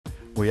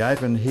We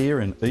opened here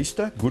in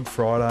Easter, Good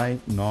Friday,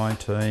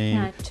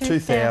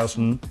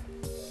 2002.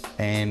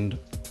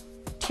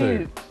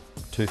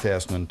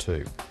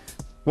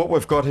 What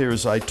we've got here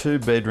is a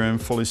 2-bedroom,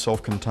 fully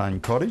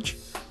self-contained cottage.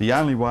 The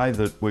only way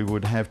that we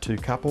would have 2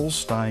 couples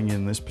staying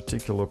in this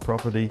particular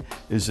property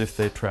is if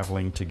they're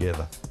travelling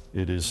together.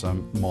 It is a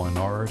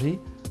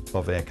minority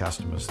of our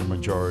customers. The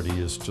majority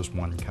is just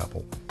 1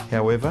 couple.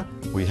 However,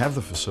 we have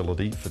the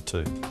facility for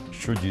 2,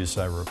 should you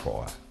so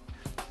require.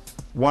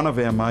 One of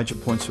our major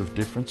points of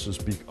difference is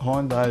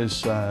behind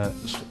those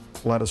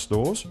lattice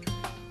doors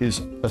is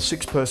a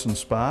 6-person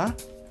spa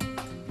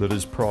that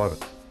is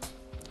private.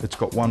 It's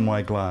got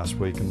one-way glass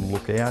where you can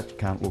look out, you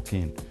can't look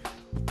in.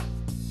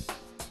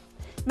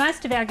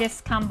 Most of our guests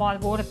come by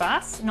the water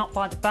bus, not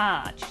by the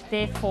barge.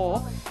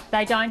 Therefore,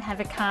 they don't have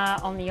a car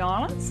on the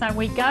island. So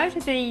we go to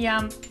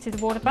the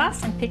water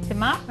bus and pick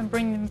them up and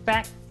bring them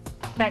back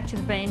to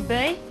the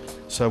B&B.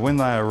 So when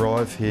they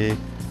arrive here,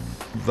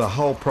 the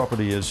whole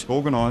property is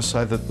organised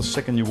so that the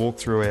second you walk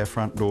through our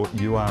front door,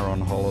 you are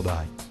on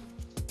holiday.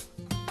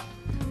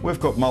 We've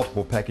got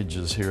multiple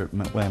packages here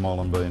at Lamb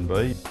Island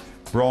B&B.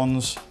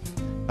 Bronze,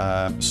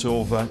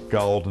 silver,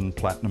 gold and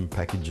platinum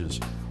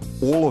packages.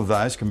 All of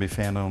those can be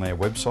found on our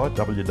website,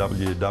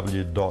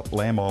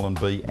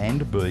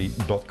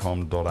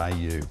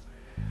 www.lamb-islandb&b.com.au,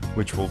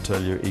 which will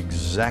tell you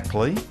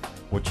exactly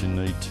what you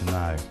need to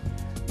know.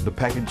 The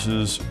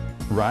packages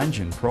range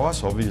in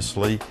price,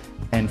 obviously,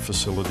 and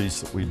facilities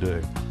that we do.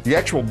 The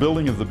actual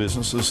building of the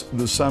business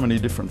there's so many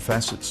different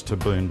facets to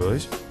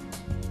B&B's.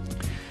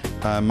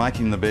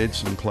 Making the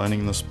beds and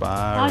cleaning the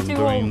spa and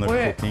doing the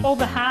cooking. All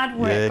the hard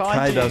work.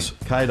 Yeah,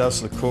 Kay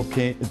does the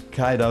cooking,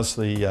 Kay does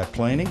the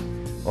cleaning.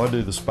 I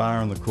do the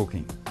spa and the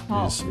cooking.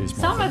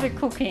 Some of the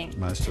cooking.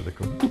 Most of the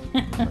cooking.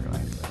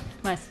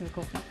 Most of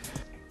the cooking.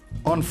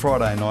 On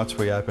Friday nights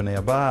we open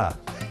our bar,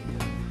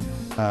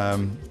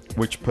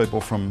 which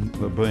people from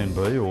the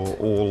B&B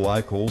or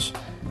locals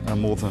are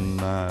more than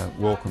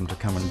welcome to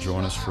come and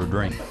join us for a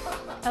drink.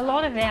 A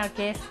lot of our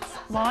guests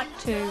like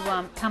to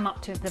come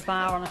up to the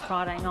bar on a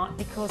Friday night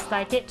because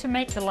they get to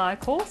meet the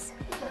locals.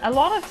 A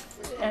lot of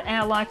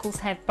our locals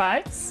have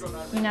boats,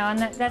 you know, and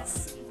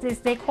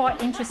they're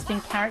quite interesting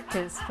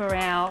characters for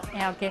our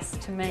guests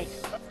to meet.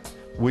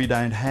 We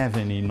don't have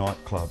any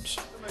nightclubs.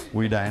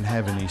 We don't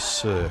have any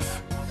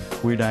surf.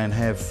 We don't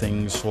have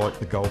things like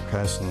the Gold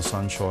Coast and the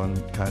Sunshine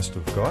Coast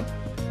have got.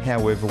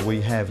 However, we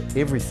have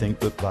everything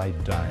that they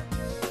don't.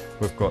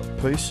 We've got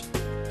peace,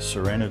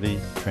 serenity,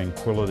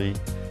 tranquility,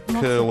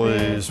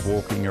 curlews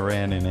walking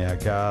around in our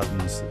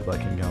gardens that they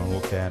can go and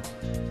look at.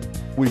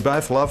 We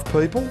both love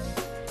people.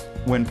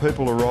 When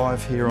people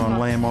arrive here on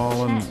Lamb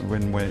Island,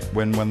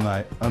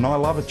 and I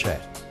love a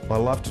chat. I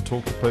love to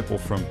talk to people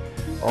from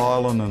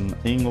Ireland and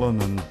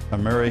England and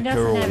America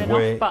or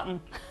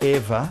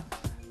wherever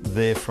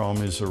they're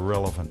from is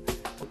irrelevant.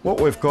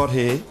 What we've got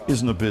here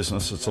isn't a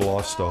business, it's a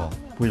lifestyle.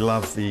 We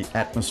love the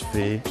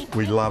atmosphere,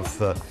 we love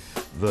the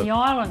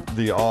island.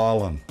 The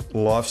island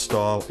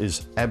lifestyle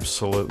is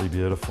absolutely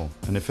beautiful.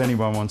 And if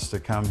anyone wants to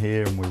come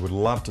here, and we would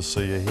love to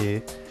see you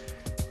here,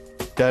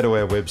 go to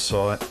our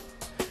website.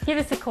 Give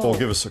us a call. Or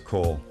give us a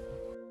call.